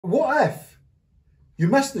what if you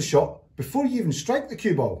miss the shot before you even strike the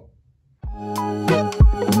cue ball?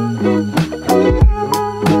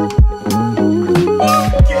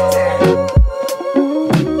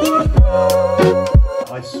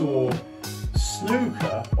 I saw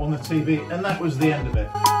Snooker on the TV and that was the end of it.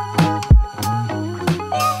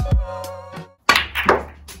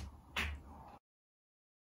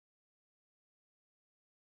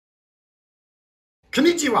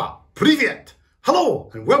 Konnichiwa, привет, hello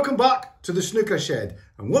and welcome back to the Snooker Shed.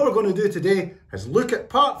 And what we're going to do today is look at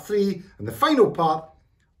part 3 and the final part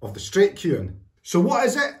of the straight cueing. So what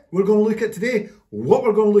is it we're going to look at today? What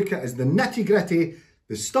we're going to look at is the nitty gritty,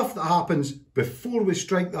 the stuff that happens before we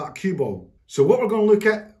strike that cue ball. So what we're going to look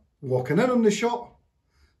at, walking in on the shot,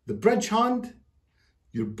 the bridge hand,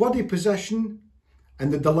 your body position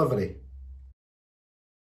and the delivery.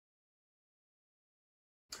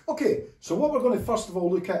 Okay, so what we're going to first of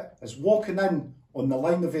all look at is walking in on the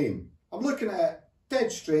line of aim. I'm looking at it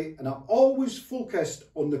dead straight and I'm always focused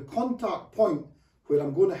on the contact point where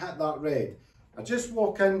I'm going to hit that red. I just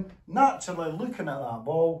walk in, naturally looking at that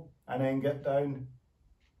ball and then get down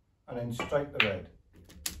and then strike the red.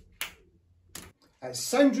 It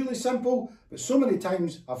sounds really simple, but so many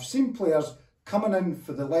times I've seen players coming in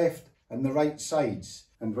for the left and the right sides.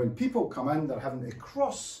 And when people come in, they're having to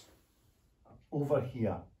cross over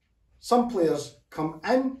here. Some players come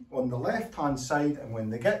in on the left-hand side and when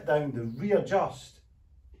they get down, they readjust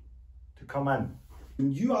to come in.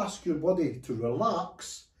 When you ask your body to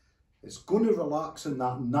relax, it's going to relax in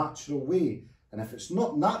that natural way. And if it's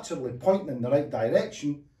not naturally pointing in the right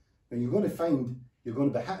direction, then you're going to find you're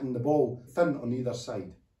going to be hitting the ball thin on either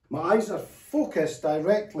side. My eyes are focused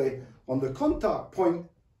directly on the contact point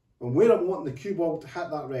and where I'm wanting the cue ball to hit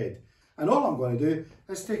that red. And all I'm going to do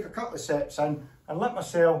is take a couple of steps in and let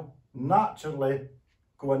myself naturally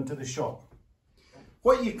go into the shot.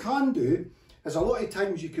 What you can do is a lot of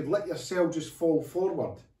times you could let yourself just fall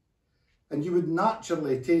forward and you would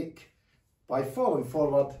naturally take, by falling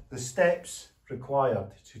forward, the steps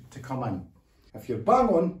required to come in. If you're bang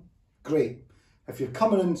on, great. If you're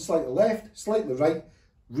coming in slightly left, slightly right,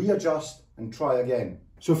 readjust and try again.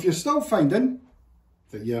 So if you're still finding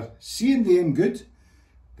that you're seeing the aim good,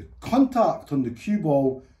 the contact on the cue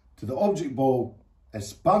ball to the object ball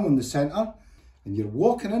is bang on the centre and you're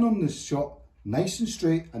walking in on this shot nice and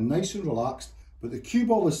straight and nice and relaxed, but the cue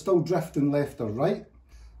ball is still drifting left or right.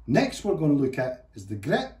 Next we're going to look at is the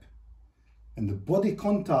grip and the body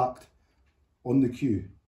contact on the cue.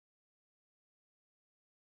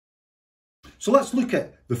 So let's look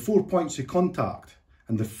at the 4 points of contact,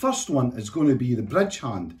 and the first one is going to be the bridge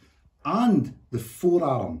hand and the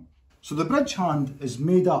forearm. So the bridge hand is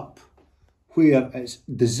made up where it's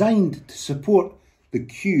designed to support the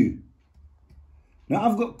cue. Now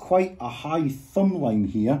I've got quite a high thumb line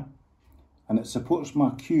here and it supports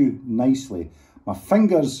my cue nicely. My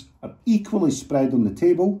fingers are equally spread on the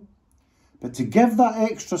table, but to give that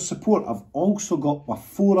extra support I've also got my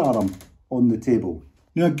forearm on the table.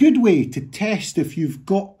 Now a good way to test if you've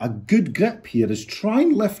got a good grip here is try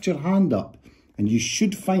and lift your hand up, and you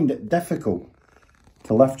should find it difficult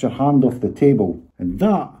to lift your hand off the table, and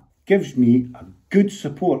that gives me a good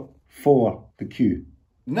support for the cue.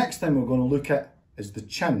 The next thing we're going to look at is the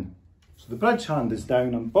chin. So the bridge hand is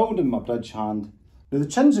down, I'm building my bridge hand. Now the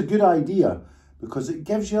chin's a good idea because it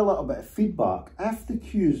gives you a little bit of feedback. If the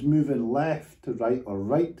cue is moving left to right or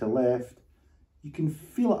right to left, you can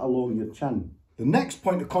feel it along your chin. The next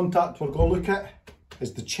point of contact we're going to look at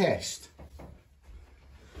is the chest.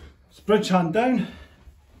 So bridge hand down,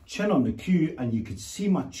 chin on the cue, and you can see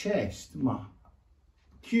my chest. My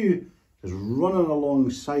cue is running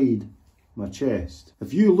alongside my chest.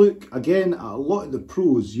 If you look again at a lot of the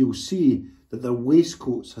pros, you'll see that their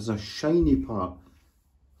waistcoats has a shiny part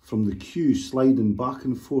from the cue sliding back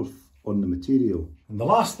and forth on the material. And the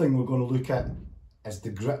last thing we're going to look at is the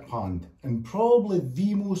grip hand, and probably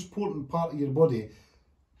the most important part of your body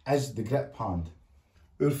is the grip hand.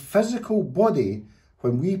 Our physical body,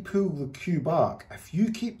 when we pull the cue back, if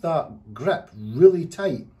you keep that grip really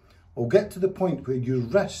tight, will get to the point where your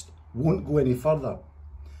wrist won't go any further.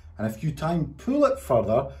 And if you try and pull it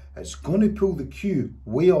further, it's going to pull the cue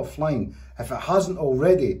way offline if it hasn't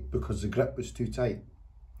already, because the grip was too tight.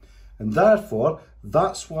 And therefore,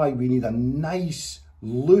 that's why we need a nice,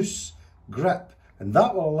 loose grip, and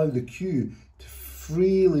that will allow the cue to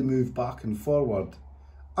freely move back and forward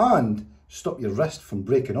and stop your wrist from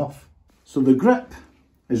breaking off. So the grip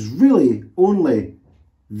is really only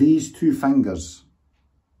these two fingers.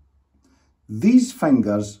 These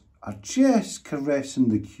fingers are just caressing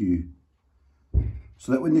the cue,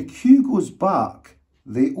 so that when the cue goes back,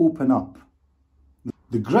 they open up.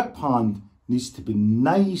 The grip hand needs to be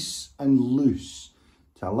nice and loose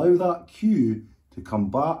to allow that cue to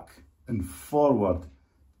come back and forward,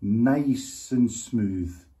 nice and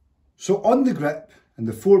smooth. So on the grip and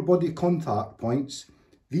the 4 body contact points,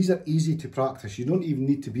 these are easy to practice. You don't even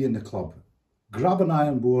need to be in the club. Grab an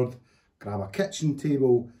iron board, grab a kitchen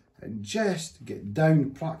table, and just get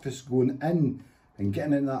down, practice going in and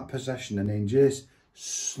getting in that position, and then just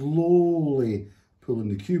slowly pulling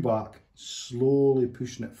the cue back, slowly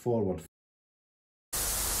pushing it forward.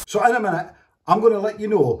 So in a minute, I'm going to let you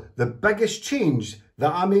know the biggest change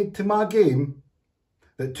that I made to my game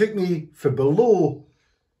that took me from below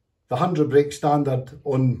the 100 break standard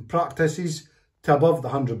on practices to above the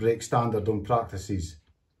 100 break standard on practices.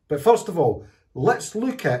 But first of all, let's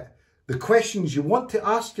look at the questions you want to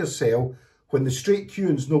ask yourself when the straight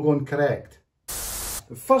cueing's not going correct.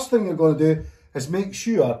 The first thing you're going to do is make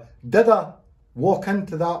sure, did I walk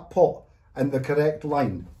into that pot in the correct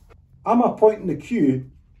line? Am I pointing the cue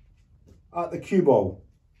at the cue ball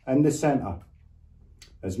in the centre?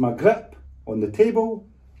 Is my grip on the table?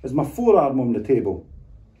 Is my forearm on the table?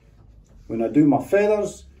 When I do my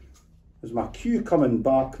feathers, is my cue coming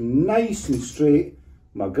back nice and straight,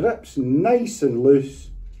 my grip's nice and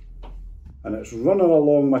loose, and it's running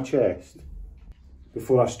along my chest?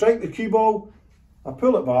 Before I strike the cue ball, I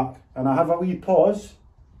pull it back and I have a wee pause,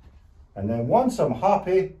 and then once I'm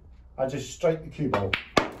happy, I just strike the cue ball.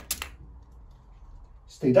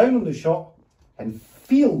 Stay down on the shot and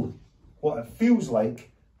feel what it feels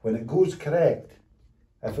like when it goes correct.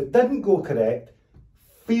 If it didn't go correct,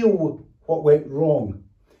 feel what went wrong.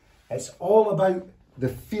 It's all about the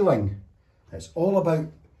feeling. It's all about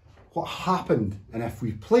what happened. And if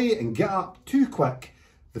we play and get up too quick,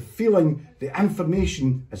 the feeling, the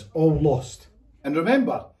information is all lost. And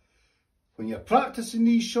remember, when you're practicing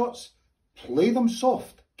these shots, play them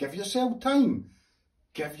soft. Give yourself time.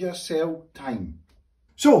 Give yourself time.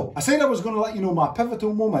 So, I said I was going to let you know my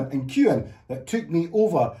pivotal moment in cueing that took me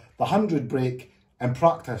over the 100 break in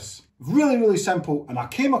practice. Really, really simple, and I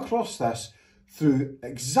came across this through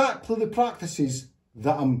exactly the practices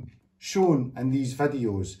that I'm showing in these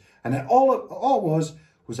videos. And all it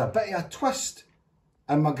was a bit of a twist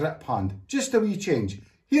in my grip hand. Just a wee change.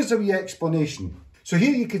 Here's a wee explanation. So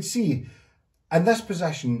here you could see, in this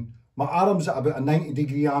position, my arm's at about a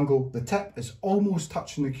 90-degree angle. The tip is almost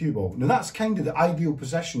touching the cue ball. Now that's kind of the ideal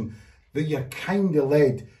position that you're kind of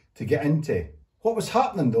led to get into. What was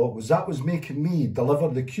happening though was that was making me deliver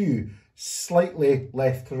the cue slightly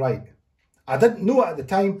left to right. I didn't know it at the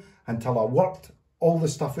time until I worked all the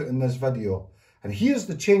stuff out in this video. And here's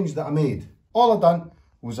the change that I made. All I done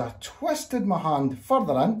was I twisted my hand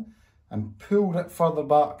further in and pulled it further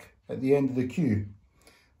back at the end of the cue.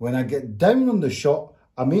 When I get down on the shot,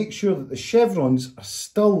 I make sure that the chevrons are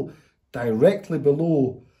still directly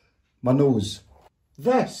below my nose.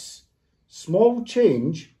 This small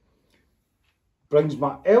change brings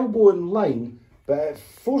my elbow in line, but it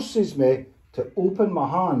forces me to open my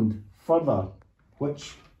hand further,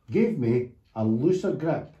 which gave me a looser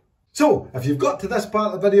grip. So, if you've got to this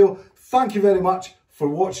part of the video, thank you very much for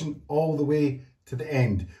watching all the way to the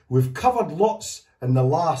end. We've covered lots in the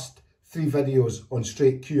last 3 videos on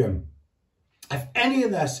straight cueing. If any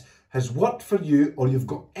of this has worked for you, or you've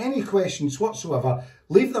got any questions whatsoever,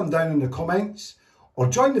 leave them down in the comments, or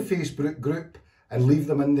join the Facebook group and leave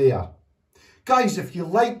them in there. Guys, if you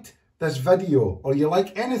liked this video, or you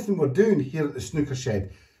like anything we're doing here at the Snooker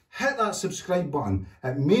Shed, hit that subscribe button.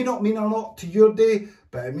 It may not mean a lot to your day,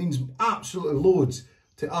 but it means absolutely loads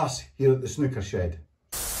to us here at the Snooker Shed.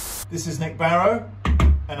 This is Barrow,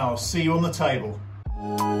 and I'll see you on the table.